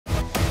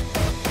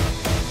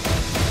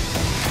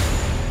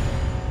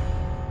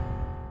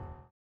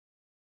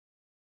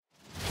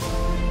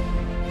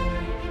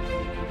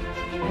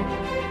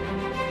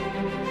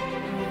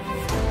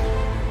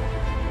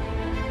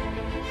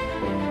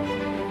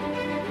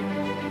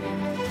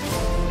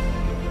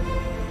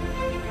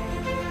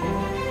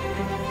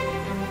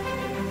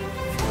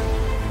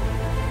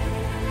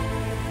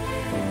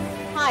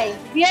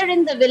we are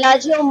in the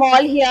Villaggio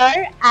Mall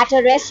here at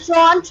a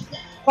restaurant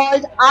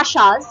called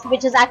Asha's,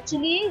 which is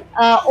actually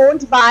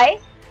owned by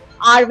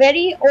our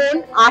very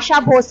own Asha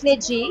Bhosle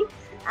ji.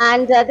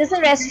 And this is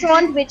a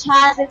restaurant which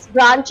has its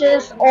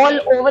branches all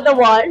over the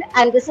world,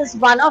 and this is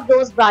one of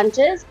those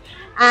branches.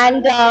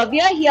 And we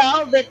are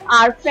here with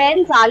our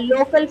friends, our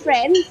local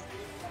friends,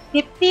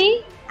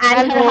 Dipti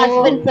and her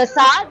husband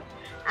Prasad.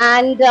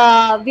 And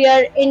we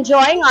are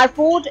enjoying our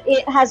food.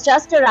 It has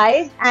just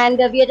arrived and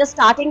we are just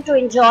starting to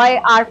enjoy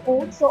our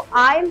food. So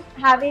I'm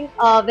having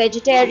a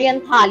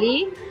vegetarian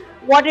thali.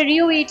 What are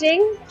you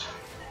eating?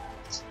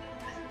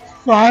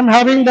 So I'm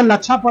having the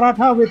lacha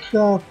paratha with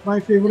my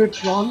favorite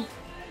prawn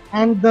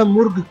and the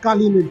murg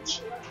kali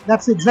mirch.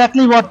 That's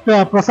exactly what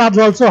Prasad's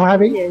also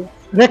having. Yes.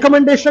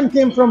 Recommendation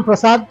came from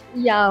Prasad.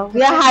 Yeah,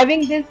 we are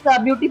having this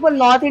beautiful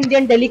North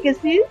Indian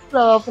delicacies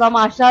from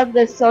Asha's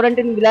restaurant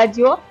in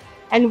Villaggio,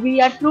 and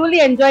we are truly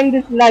enjoying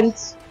this lunch.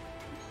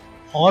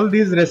 All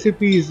these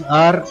recipes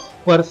are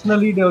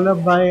personally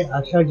developed by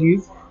Asha ji,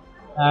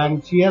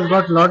 and she has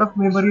got a lot of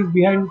memories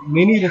behind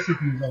many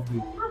recipes of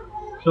these.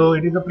 So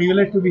it is a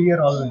privilege to be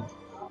here always.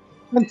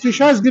 And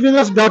Trisha is giving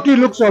us dirty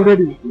looks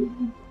already.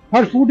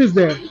 Her food is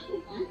there.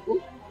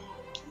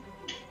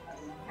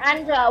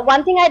 And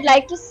one thing I'd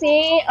like to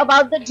say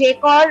about the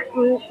decor,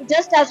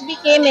 just as we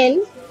came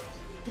in,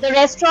 the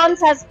restaurant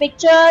has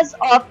pictures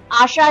of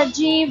Asha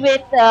ji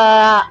with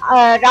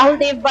Rahul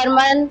Dev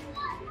Burman,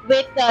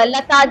 with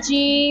Lata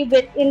ji,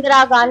 with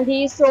Indira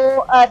Gandhi.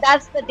 So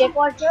that's the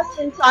decor just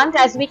in front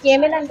as we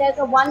came in, and there's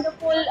a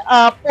wonderful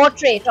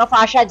portrait of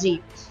Asha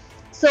ji.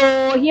 So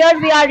here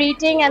we are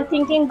eating and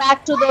thinking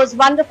back to those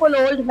wonderful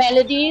old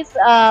melodies,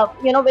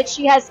 which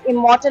she has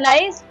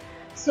immortalized.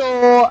 So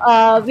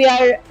we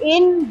are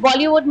in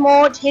Bollywood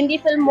mode, Hindi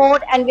film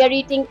mode, and we are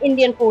eating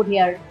Indian food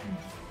here.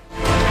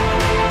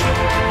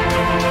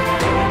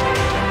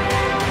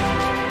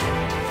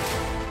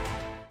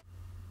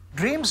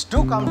 Dreams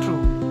do come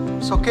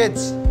true. So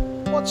kids,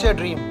 what's your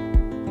dream?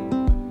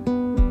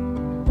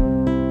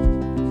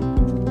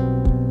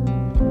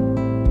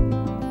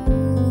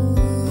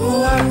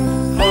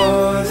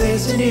 What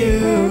is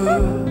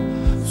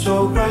new?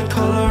 So bright,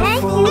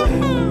 colorful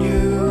and new.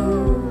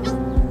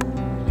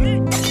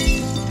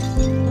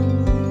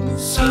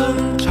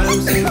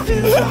 Sometimes it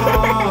feels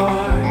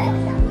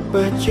hard,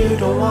 but you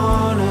don't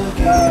wanna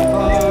give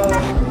up.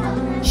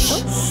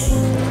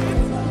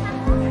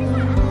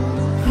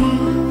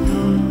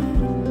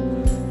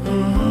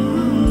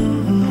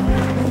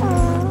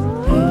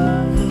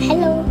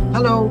 Hello.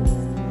 Hello.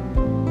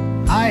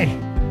 Hi.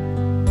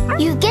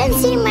 You can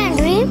see my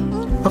dream?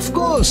 Of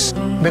course,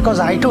 because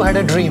I too had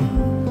a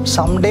dream.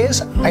 Some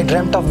days I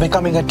dreamt of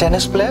becoming a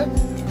tennis player,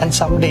 and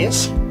some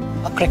days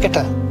a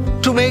cricketer.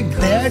 To make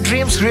their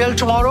dreams real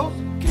tomorrow,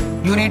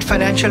 you need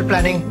financial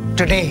planning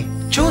today.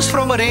 Choose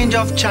from a range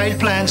of child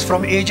plans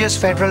from Aegis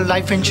Federal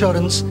Life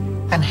Insurance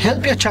and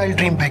help your child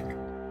dream big.